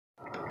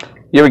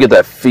You ever get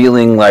that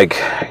feeling like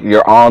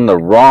you're on the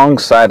wrong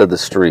side of the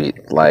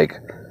street? Like,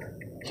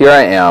 here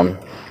I am,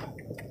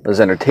 as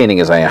entertaining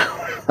as I am,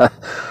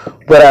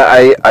 but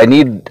I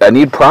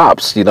need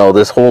props. You know,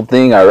 this whole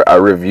thing, I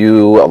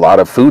review a lot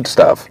of food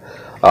stuff,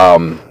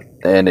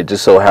 and it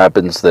just so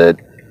happens that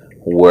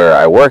where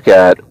I work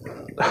at,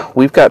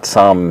 we've got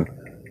some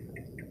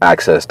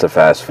access to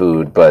fast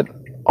food, but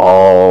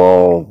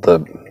all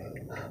the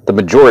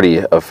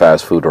majority of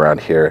fast food around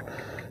here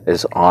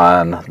is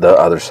on the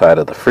other side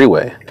of the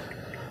freeway.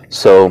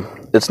 So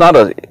it's not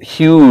a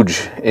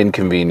huge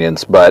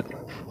inconvenience, but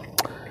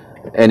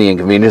any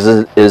inconvenience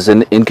is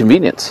an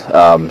inconvenience.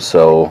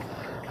 So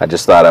I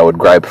just thought I would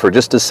gripe for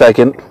just a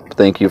second.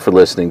 Thank you for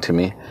listening to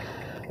me,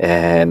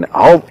 and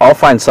I'll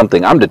find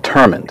something. I'm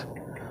determined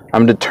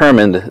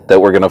that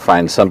we're going to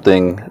find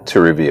something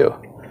to review.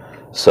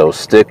 So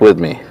stick with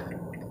me.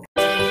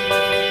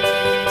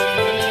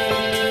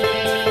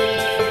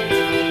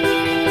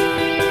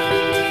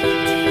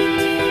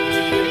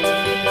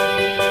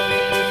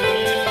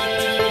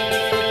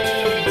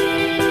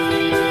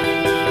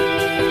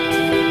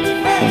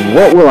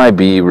 What will I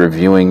be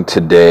reviewing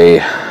today?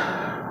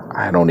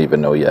 I don't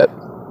even know yet,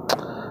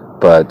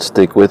 but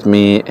stick with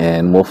me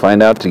and we'll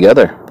find out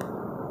together.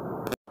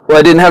 Well,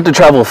 I didn't have to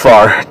travel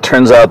far.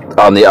 Turns out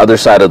on the other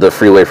side of the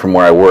freeway from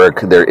where I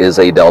work, there is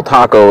a Del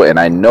Taco, and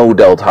I know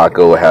Del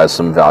Taco has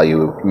some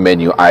value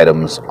menu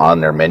items on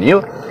their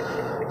menu.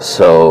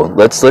 So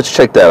let's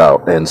check that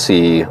out and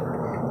see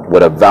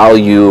what a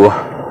value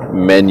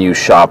menu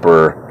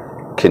shopper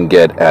can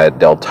get at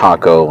Del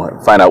Taco,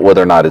 find out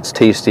whether or not it's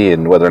tasty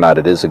and whether or not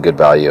it is a good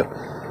value.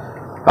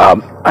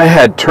 I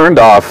had turned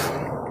off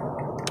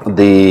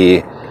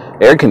the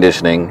air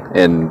conditioning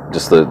in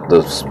just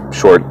the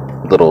short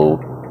little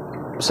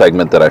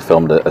segment that I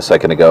filmed a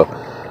second ago,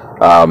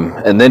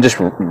 and then just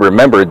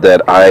remembered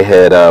that I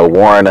had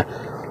worn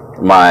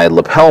my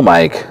lapel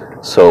mic.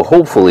 So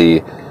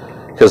hopefully,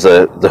 because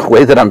the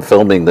way that I'm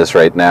filming this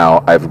right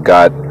now, I've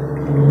got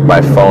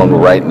my phone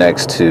right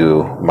next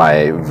to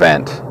my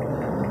vent.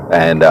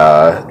 And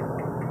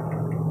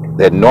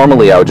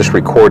normally I would just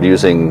record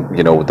using,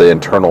 the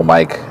internal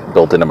mic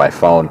built into my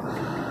phone.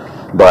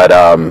 But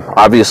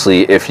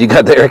obviously, if you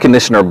got the air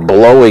conditioner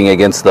blowing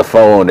against the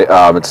phone,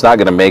 it's not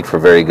going to make for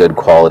very good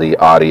quality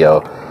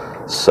audio.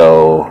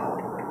 So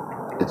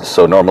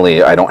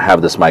normally I don't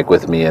have this mic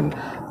with me, and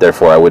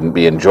therefore I wouldn't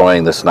be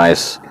enjoying this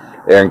nice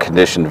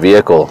air-conditioned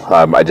vehicle.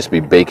 I'd just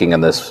be baking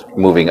in this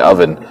moving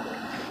oven.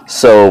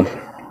 So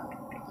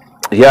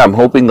yeah, I'm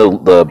hoping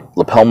the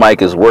lapel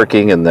mic is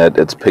working and that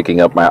it's picking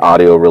up my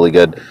audio really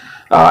good.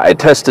 I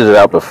tested it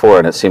out before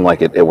and it seemed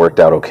like it worked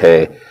out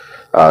okay.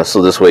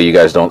 So this way you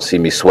guys don't see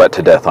me sweat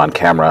to death on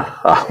camera,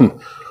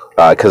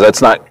 because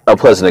that's not a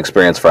pleasant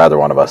experience for either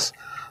one of us.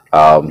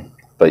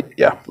 But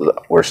yeah,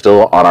 we're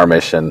still on our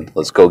mission.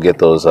 Let's go get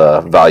those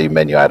value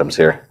menu items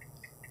here.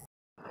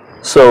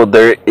 So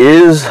there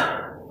is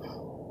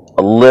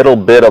a little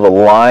bit of a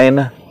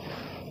line.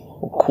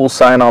 Cool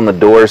sign on the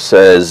door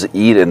says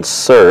 "Eat and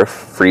Surf,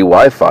 free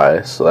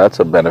Wi-Fi," so that's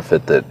a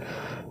benefit that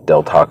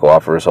Del Taco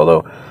offers,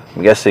 although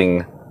I'm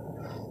guessing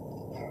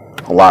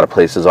a lot of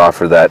places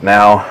offer that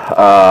now.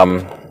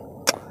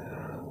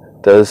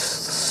 It does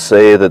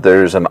say that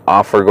there's an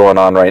offer going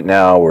on right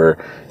now where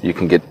you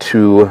can get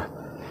 2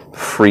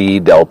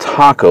 free Del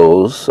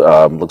Tacos,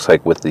 looks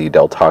like with the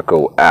Del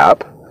Taco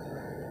app.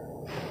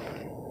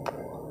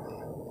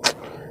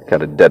 Got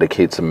to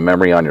dedicate some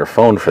memory on your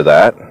phone for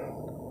that.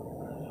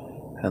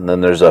 And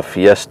then there's a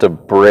Fiesta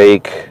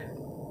Break,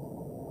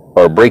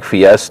 or Break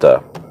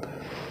Fiesta.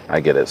 I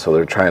get it. So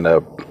they're trying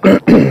to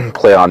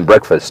play on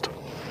breakfast.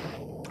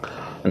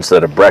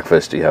 Instead of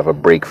breakfast, you have a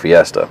Break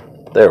Fiesta.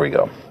 There we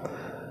go.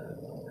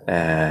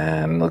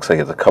 And looks like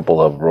it's a couple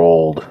of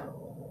rolled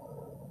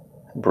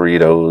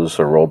burritos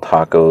or rolled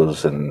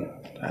tacos, and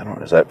I don't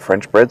know, is that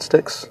French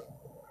breadsticks?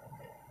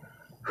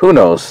 Who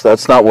knows?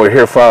 That's not what we're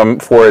here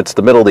for. It's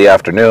the middle of the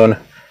afternoon.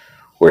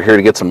 We're here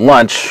to get some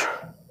lunch.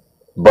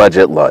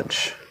 Budget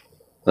lunch.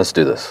 Let's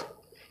do this.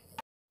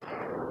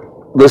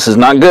 This is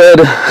not good.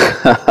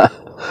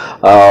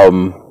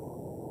 I'm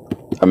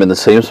in the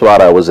same spot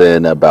I was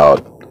in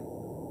about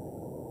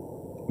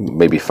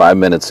maybe 5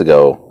 minutes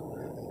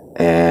ago,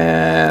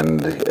 and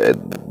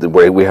the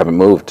way we haven't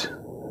moved.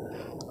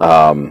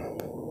 I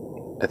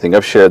think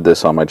I've shared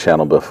this on my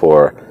channel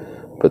before,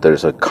 but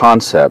there's a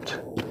concept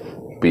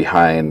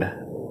behind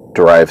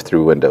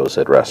drive-through windows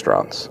at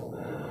restaurants.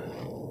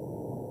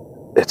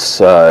 It's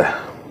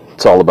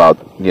all about,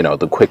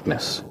 the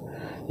quickness.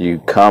 You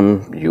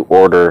come, you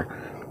order,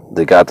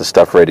 they got the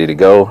stuff ready to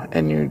go,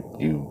 and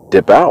you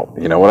dip out.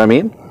 You know what I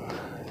mean?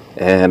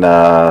 And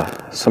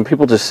some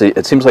people just see,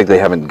 it seems like they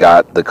haven't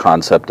got the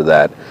concept of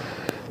that,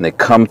 and they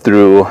come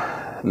through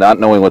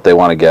not knowing what they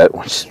want to get,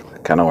 which is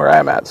kind of where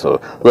I'm at.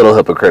 So a little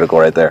hypocritical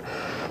right there.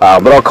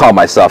 But I'll call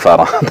myself out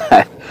on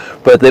that.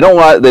 But they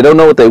don't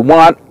know what they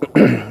want,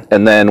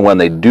 and then when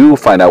they do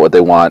find out what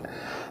they want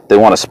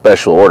to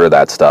special order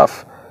that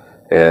stuff.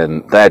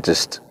 And that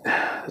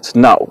it's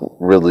not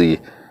really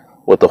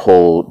what the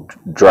whole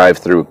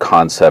drive-through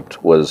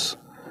concept was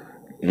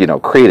you know,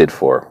 created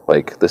for.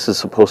 Like, this is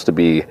supposed to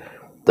be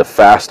the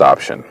fast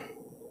option.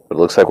 But it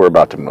looks like we're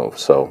about to move,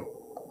 so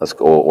let's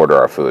go order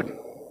our food.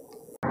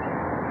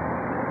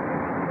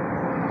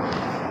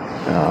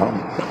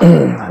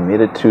 I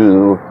made it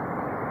to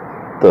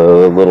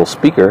the little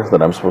speaker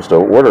that I'm supposed to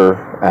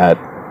order at,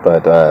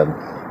 but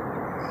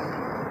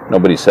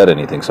nobody said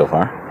anything so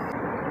far.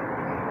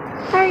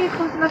 Are you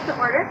close enough to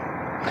order?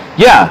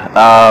 Yeah,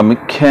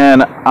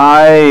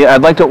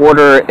 I'd like to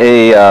order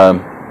a,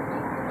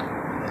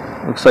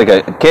 looks like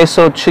a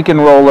queso chicken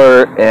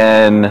roller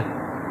and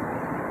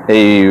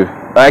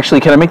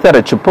actually, can I make that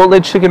a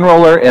chipotle chicken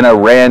roller and a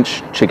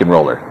ranch chicken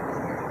roller?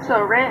 So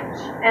a ranch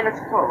and a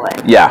chipotle.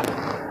 Yeah.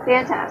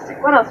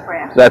 Fantastic. What else for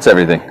you? That's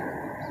everything.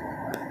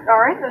 All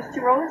right, those 2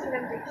 rollers are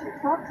going to be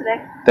 $2.12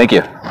 today. Thank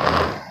you.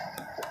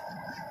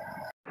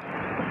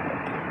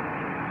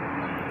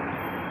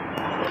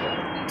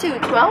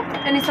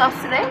 $2.12. Any sauce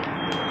today?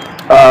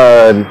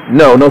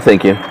 No,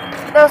 thank you.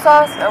 No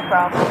sauce? No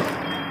problem.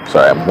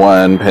 Sorry, I'm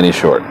 1 penny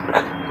short.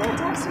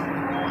 Fantastic.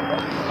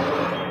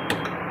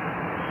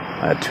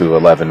 I had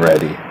 2.11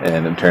 ready,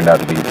 and it turned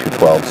out to be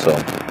 2.12. So,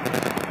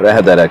 but I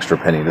had that extra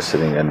penny just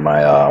sitting in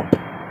my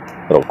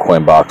little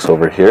coin box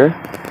over here.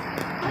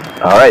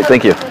 All right,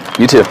 thank you.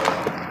 You too.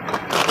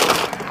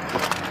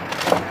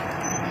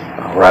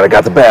 All right, I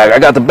got the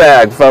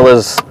bag,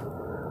 fellas.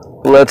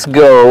 Let's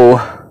go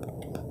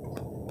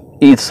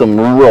eat some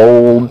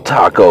rolled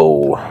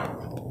taco.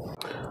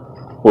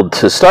 Well,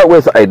 to start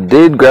with, I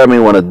did grab me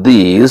one of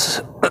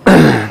these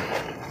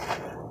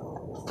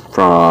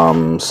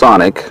from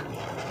Sonic.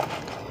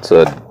 It's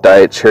a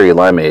Diet Cherry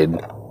Limeade.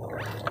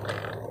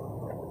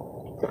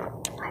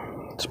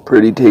 It's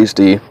pretty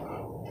tasty.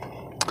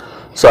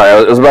 Sorry,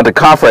 I was about to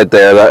cough right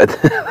there.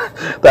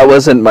 That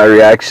wasn't my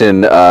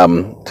reaction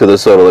to the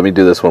soda. Let me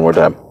do this one more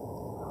time.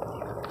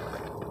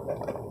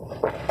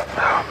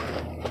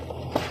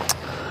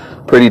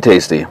 Pretty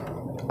tasty.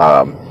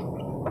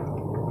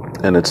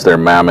 And it's their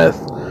Mammoth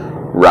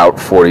Route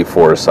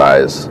 44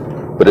 size.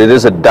 But it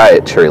is a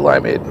Diet Cherry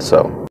Limeade,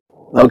 so.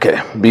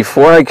 Okay,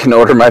 before I can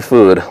order my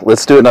food,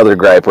 let's do another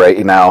gripe right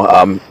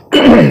now.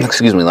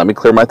 Excuse me, let me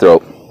clear my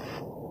throat.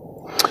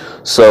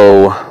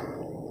 So,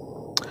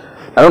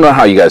 I don't know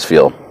how you guys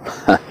feel,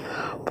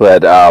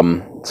 but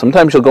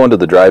sometimes you'll go into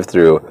the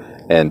drive-thru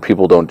and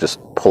people don't just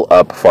pull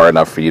up far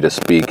enough for you to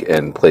speak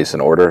and place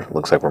an order.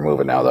 Looks like we're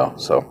moving now, though,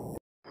 so.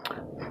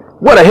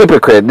 What a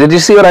hypocrite. Did you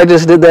see what I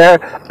just did there?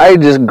 I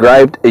just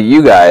griped at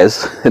you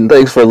guys, and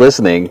thanks for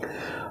listening,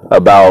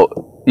 about,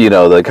 you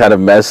know, the kind of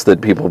mess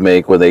that people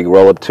make when they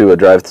roll up to a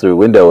drive-thru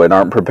window and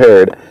aren't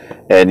prepared,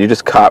 and you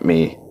just caught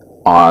me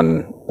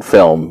on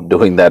film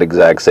doing that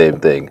exact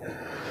same thing.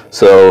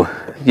 So,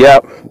 yeah,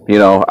 you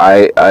know,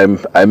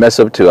 I mess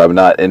up too. I'm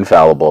not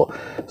infallible.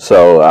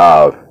 So,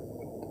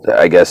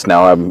 I guess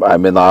now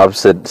I'm in the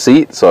opposite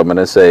seat, so I'm going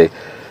to say,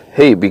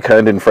 hey, be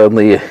kind and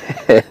friendly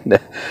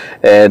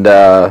and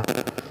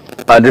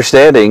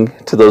understanding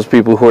to those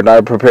people who are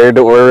not prepared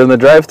to order in the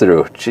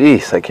drive-thru.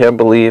 Jeez, I can't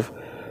believe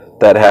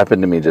that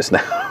happened to me just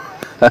now.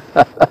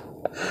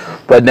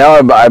 But now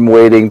I'm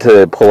waiting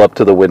to pull up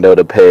to the window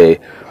to pay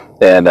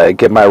and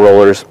get my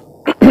rollers,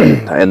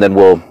 and then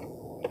we'll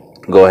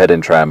go ahead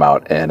and try them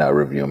out and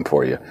review them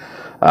for you.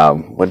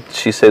 What did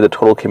she say the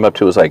total came up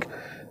to? Was like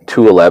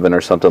 $2.11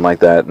 or something like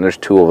that, and there's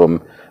 2 of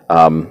them.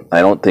 I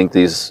don't think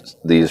these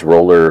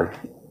rolled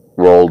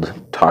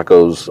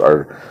tacos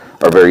are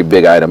very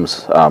big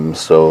items.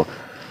 So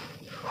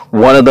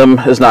one of them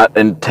is not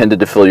intended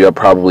to fill you up.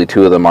 Probably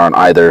 2 of them aren't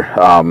either.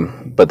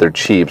 But they're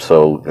cheap,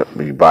 so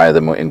you buy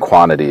them in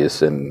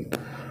quantities, and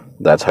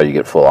that's how you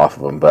get full off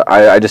of them. But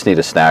I just need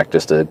a snack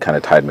just to kind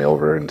of tide me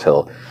over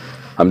until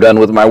I'm done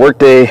with my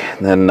workday,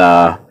 and then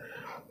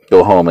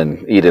go home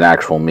and eat an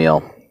actual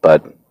meal.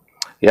 But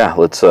yeah,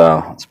 let's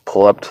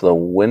pull up to the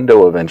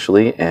window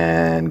eventually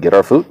and get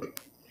our food.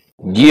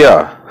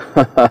 Yeah.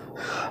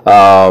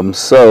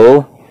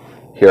 So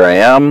here I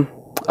am.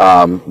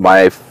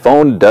 My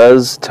phone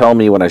does tell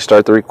me when I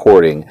start the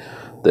recording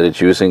that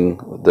it's using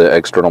the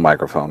external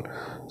microphone.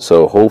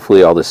 So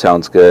hopefully all this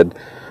sounds good.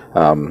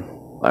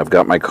 I've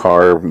got my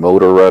car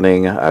motor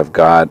running. I've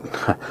got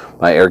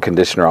my air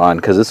conditioner on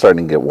because it's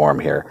starting to get warm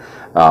here.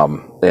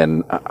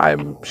 And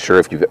I'm sure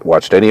if you've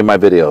watched any of my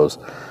videos,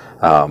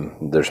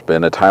 there's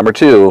been a time or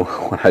two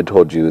when I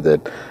told you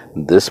that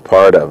this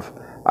part of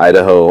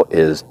Idaho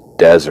is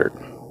desert.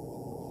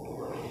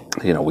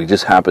 You know, we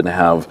just happen to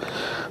have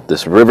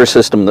this river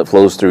system that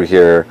flows through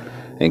here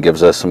and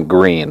gives us some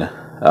green,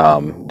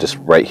 just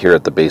right here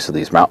at the base of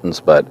these mountains.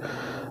 But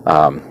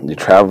you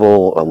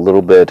travel a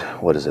little bit,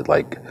 what is it,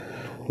 like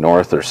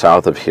north or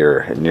south of here,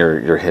 and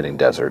you're hitting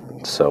desert.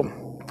 So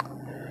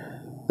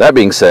that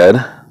being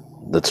said,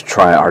 let's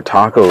try our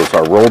tacos,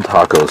 our rolled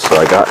tacos. So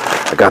I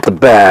got the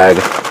bag.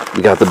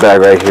 We got the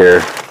bag right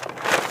here.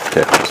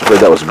 Okay, I was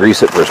afraid that was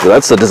grease at first, but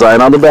that's the design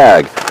on the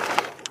bag.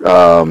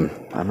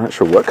 I'm not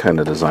sure what kind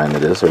of design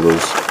it is. Are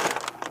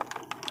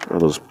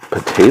those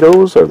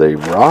potatoes? Are they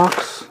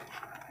rocks?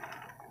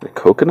 Are they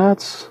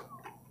coconuts?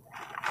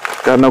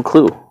 Got no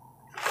clue.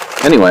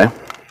 Anyway,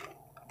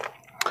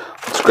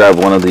 grab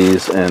one of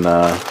these and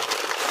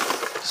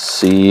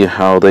see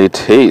how they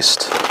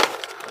taste.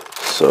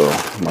 So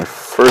my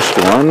first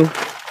one,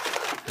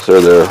 these are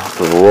the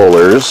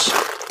rollers.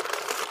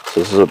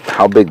 So this is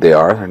how big they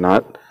are. They're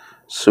not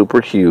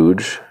super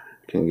huge.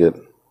 You can get,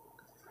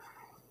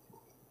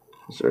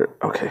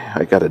 okay,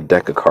 I got a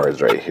deck of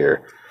cards right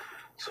here.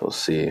 So we'll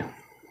see.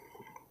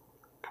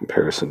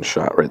 Comparison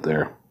shot right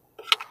there.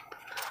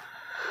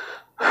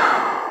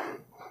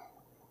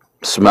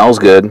 Smells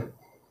good.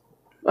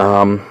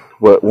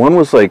 What one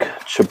was like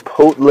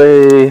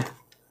chipotle.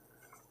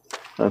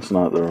 That's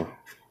not what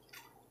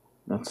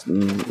I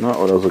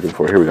was looking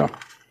for. Here we go.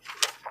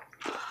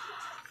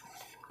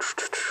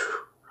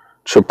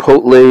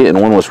 Chipotle,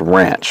 and one was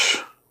ranch.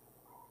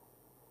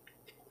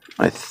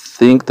 I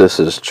think this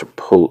is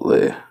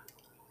chipotle.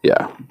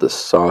 Yeah, the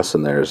sauce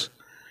in there is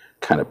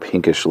kind of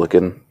pinkish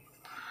looking.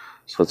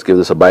 So let's give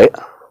this a bite.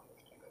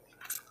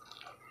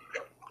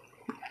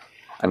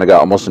 And I got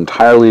almost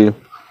entirely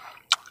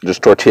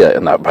just tortilla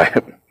in that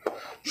bite.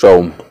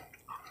 So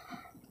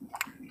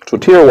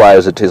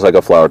tortilla-wise, it tastes like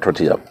a flour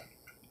tortilla.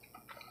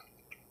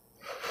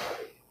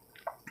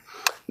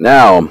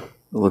 Now, it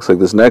looks like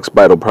this next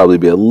bite will probably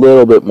be a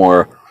little bit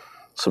more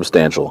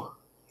substantial.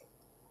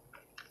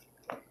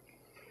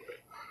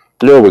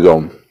 There we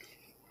go.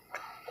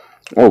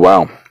 Oh,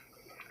 wow.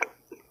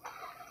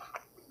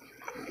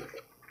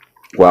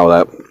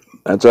 Wow,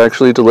 that's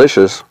actually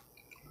delicious.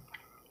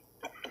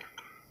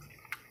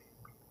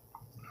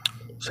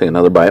 Take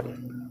another bite.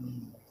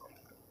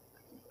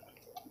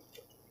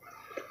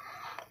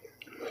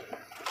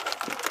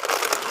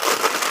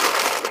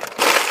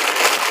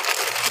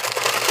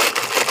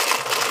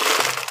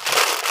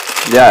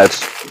 Yeah,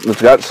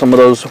 it's got some of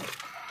those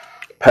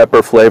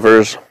pepper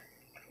flavors.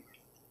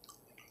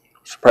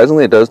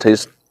 Surprisingly, it does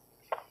taste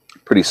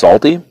pretty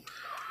salty. I'm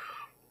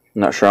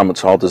not sure how much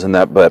salt is in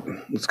that, but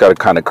it's got a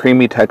kind of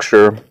creamy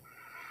texture.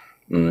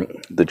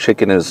 The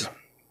chicken is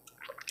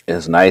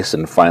nice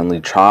and finely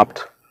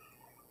chopped.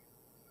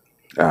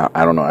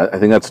 I don't know. I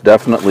think that's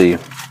definitely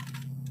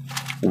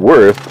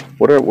worth.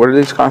 What are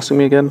these costing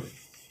me again?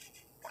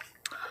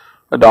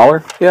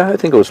 $1? Yeah, I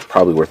think it was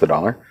probably worth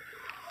 $1.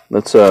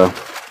 Let's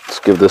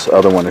give this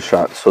other one a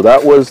shot. So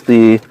that was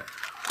the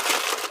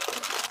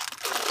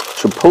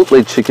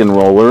chipotle chicken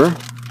roller,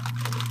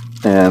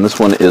 and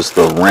this one is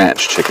the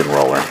ranch chicken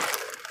roller.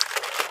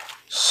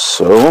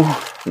 So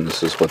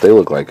this is what they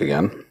look like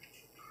again.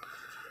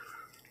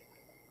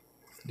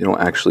 You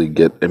don't actually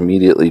get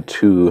immediately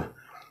to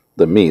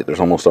the meat.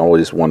 There's almost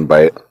always one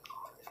bite.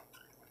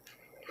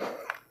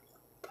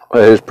 It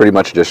is pretty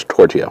much just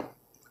tortilla.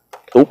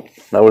 Oh,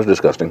 that was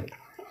disgusting. It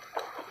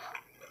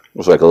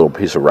was like a little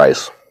piece of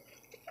rice.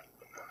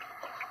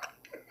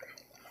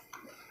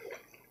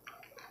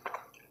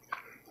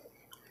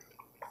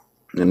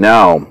 And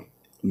now,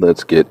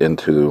 let's get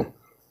into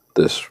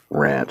this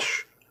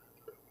ranch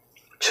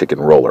chicken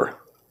roller.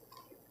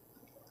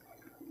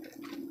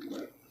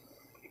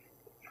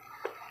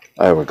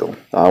 There we go.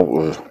 That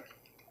was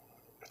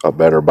a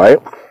better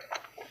bite.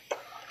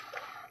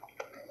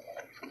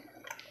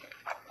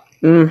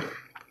 This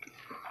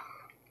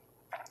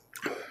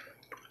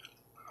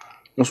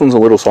one's a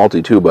little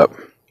salty too, but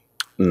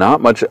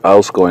not much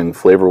else going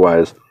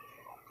flavor-wise.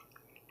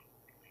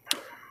 I'm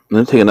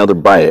going to take another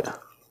bite.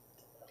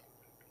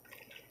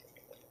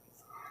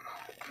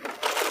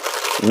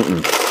 I'm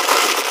going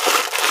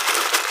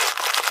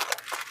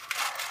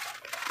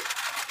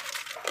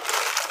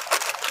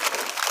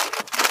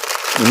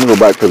to go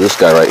back to this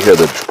guy right here,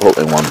 the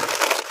chipotle one.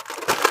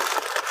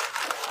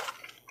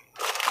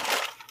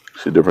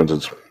 See the difference?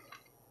 It's a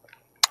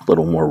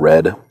little more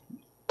red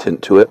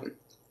tint to it.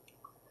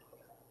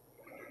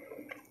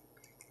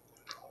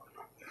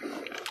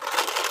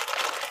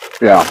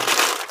 Yeah.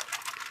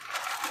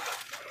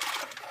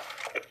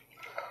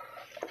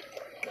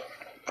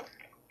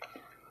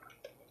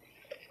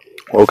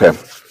 Okay.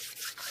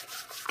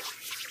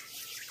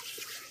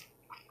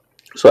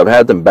 So I've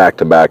had them back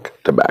to back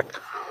to back.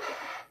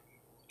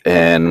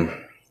 And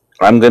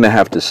I'm going to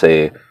have to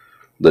say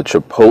the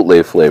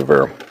chipotle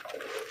flavor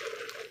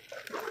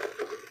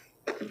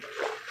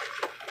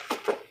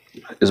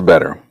is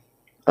better.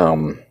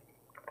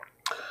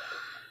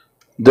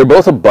 They're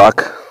both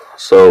 $1,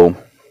 so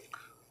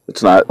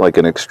it's not like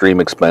an extreme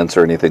expense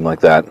or anything like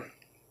that.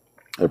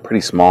 They're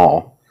pretty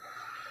small.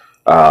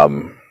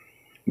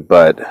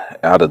 But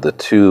out of the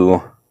two,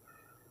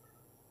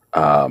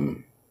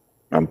 I'm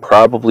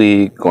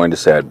probably going to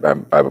say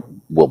I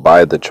will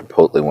buy the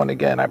chipotle one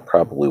again. I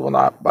probably will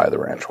not buy the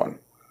ranch one.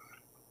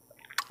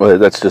 Well,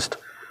 that's just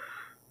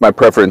my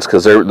preference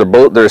because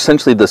they're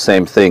essentially the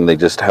same thing. They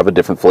just have a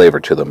different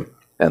flavor to them,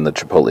 and the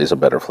chipotle is a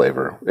better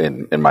flavor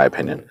in my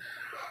opinion.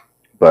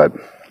 But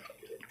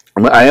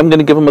I am going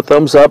to give them a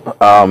thumbs up,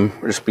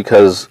 just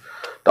because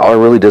dollar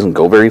really doesn't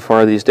go very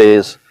far these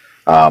days.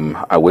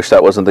 I wish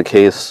that wasn't the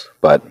case,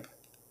 but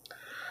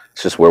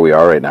it's just where we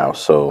are right now.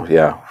 So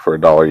yeah, for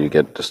 $1 you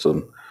get just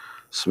a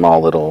small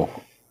little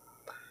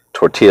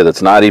tortilla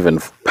that's not even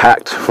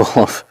packed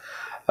full of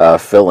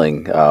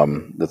filling.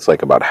 It's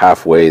like about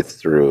halfway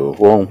through.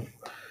 Well,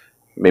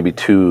 maybe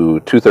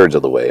two-thirds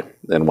of the way,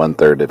 and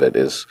 1/3 of it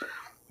is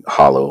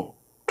hollow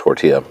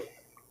tortilla.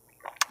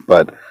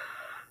 But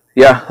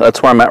yeah,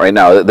 that's where I'm at right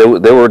now.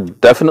 They were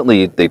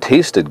definitely, they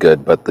tasted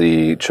good, but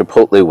the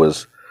chipotle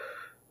was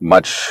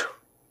much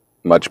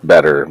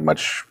better,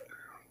 much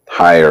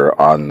higher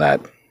on that.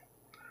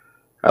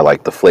 I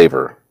like the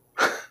flavor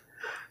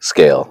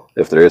scale,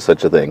 if there is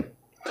such a thing.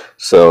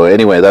 So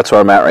anyway, that's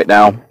where I'm at right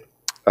now.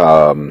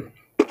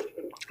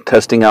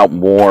 Testing out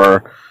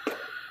more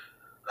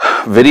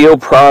video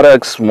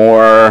products,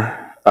 more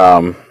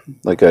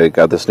like I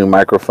got this new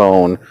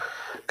microphone,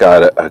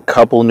 got a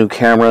couple new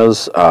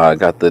cameras,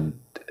 got the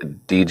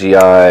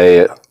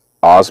DJI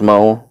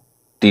Osmo,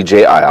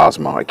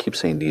 I keep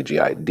saying DJI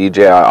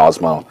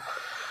Osmo,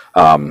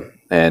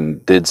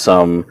 and did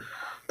some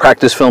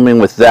practice filming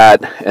with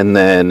that, and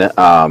then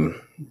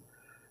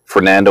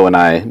Fernando and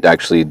I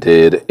actually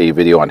did a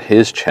video on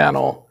his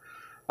channel,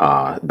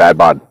 Bad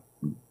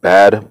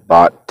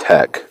Bot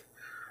Tech.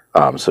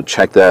 So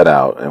check that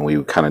out, and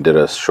we kind of did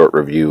a short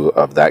review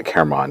of that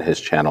camera on his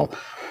channel.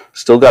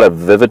 Still got a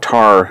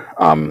Vivitar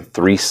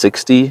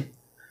 360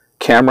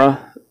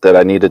 camera that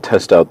I need to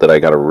test out, that I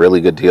got a really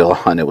good deal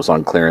on. It was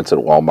on clearance at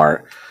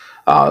Walmart.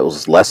 It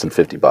was less than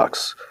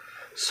 $50.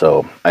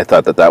 So I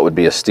thought that would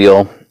be a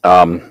steal.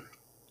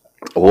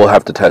 We'll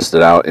have to test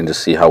it out and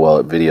just see how well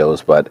it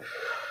videos, but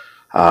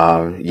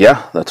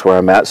yeah, that's where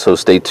I'm at. So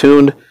stay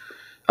tuned.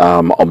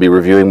 I'll be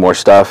reviewing more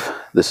stuff.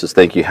 This is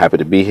Thank You, happy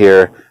to be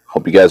here.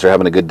 Hope you guys are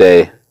having a good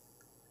day.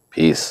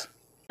 Peace.